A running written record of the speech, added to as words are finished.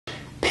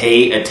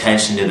pay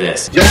attention to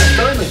this. Joey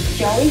Thurman.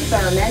 Joey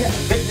Thurman.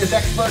 Fitness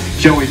expert.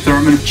 Joey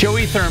Thurman.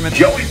 Joey Thurman.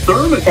 Joey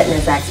Thurman.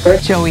 Fitness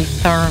expert. Joey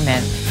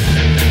Thurman.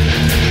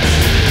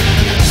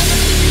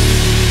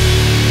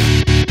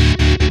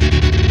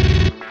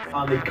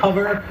 On the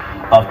cover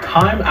of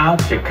Time Out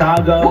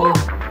Chicago.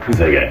 Who's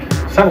that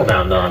guy? Settle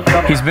down, Don.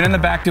 He's been in the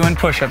back doing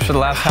push-ups for the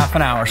last half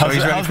an hour, so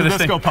he's ready for this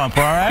disco pump,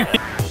 all right?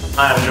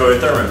 I'm Joey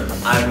Thurman.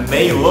 I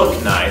may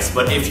look nice,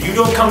 but if you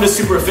don't come to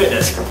Super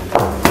Fitness,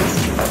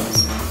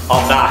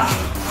 I'll knock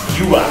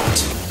you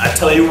out. I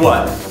tell you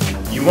what,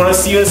 you want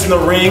to see us in the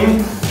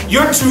ring?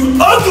 You're too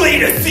ugly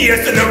to see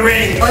us in the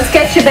ring! Let's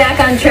get you back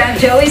on track.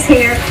 Joey's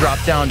here.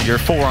 Drop down your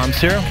forearms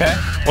here. Okay.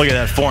 Look at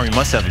that form. You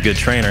must have a good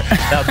trainer.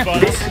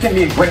 This is going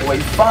to be a great way,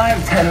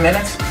 5-10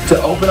 minutes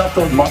to open up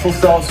those muscle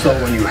cells so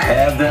when you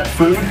have that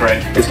food,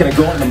 it's going to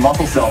go into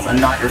muscle cells and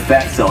not your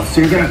fat cells.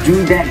 So you're going to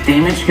do that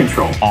damage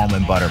control.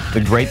 Almond butter.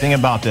 The great thing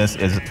about this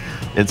is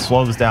it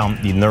slows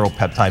down the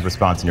neuropeptide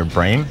response in your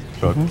brain,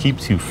 so it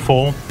keeps you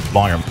full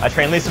longer. I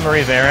train Lisa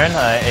Marie Varon,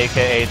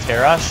 aka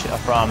Tarash,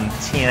 from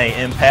TNA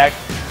Impact.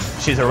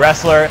 She's a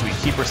wrestler. We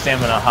keep her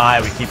stamina high,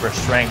 we keep her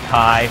strength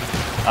high,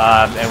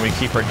 and we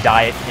keep her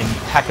diet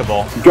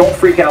impeccable. Don't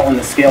freak out when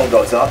the scale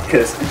goes up,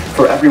 because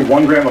for every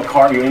 1 gram of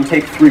carb, you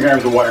intake 3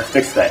 grams of water to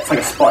fix that. It's like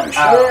a sponge.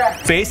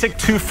 Basic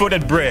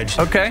 2-footed bridge.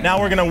 Okay. Now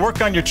we're going to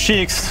work on your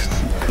cheeks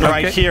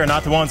right here,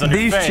 not the ones on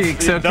your face. These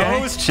cheeks, okay.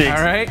 Those cheeks.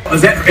 All right.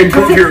 Does that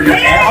improve your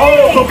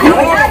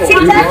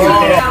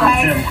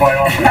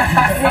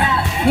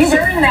You've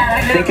earned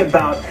that. Think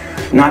about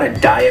not a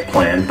diet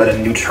plan, but a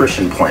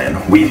nutrition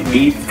plan. We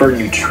eat for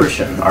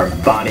nutrition. Our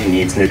body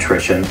needs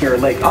nutrition. Her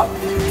leg up,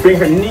 bring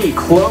her knee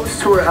close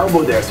to her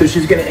elbow there. So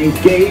she's gonna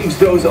engage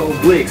those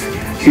obliques.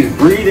 She's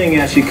breathing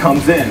as she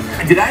comes in.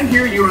 Did I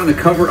hear you were on the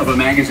cover of a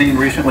magazine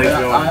recently?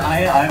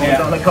 I was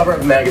on the cover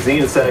of a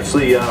magazine. It's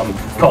actually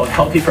called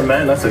Healthy for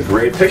Men. That's a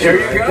great picture.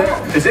 There you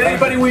go. Is that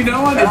anybody we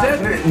know on?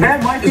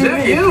 That might be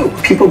that you?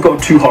 People go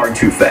too hard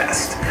too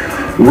fast.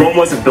 Rome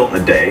wasn't built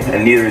in a day,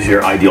 and neither is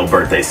your ideal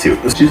birthday suit.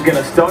 She's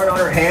gonna start on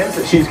her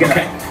hands. She's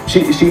gonna.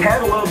 She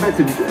had a little bit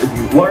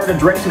of water to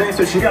drink today,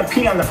 so she's gonna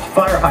pee on the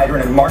fire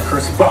hydrant and mark her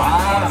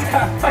spot.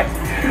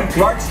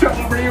 Mark's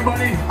trouble for you,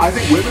 buddy? I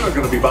think women are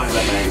going to be buying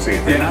that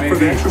magazine. Yeah, not for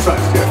the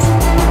exercise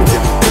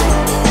tips.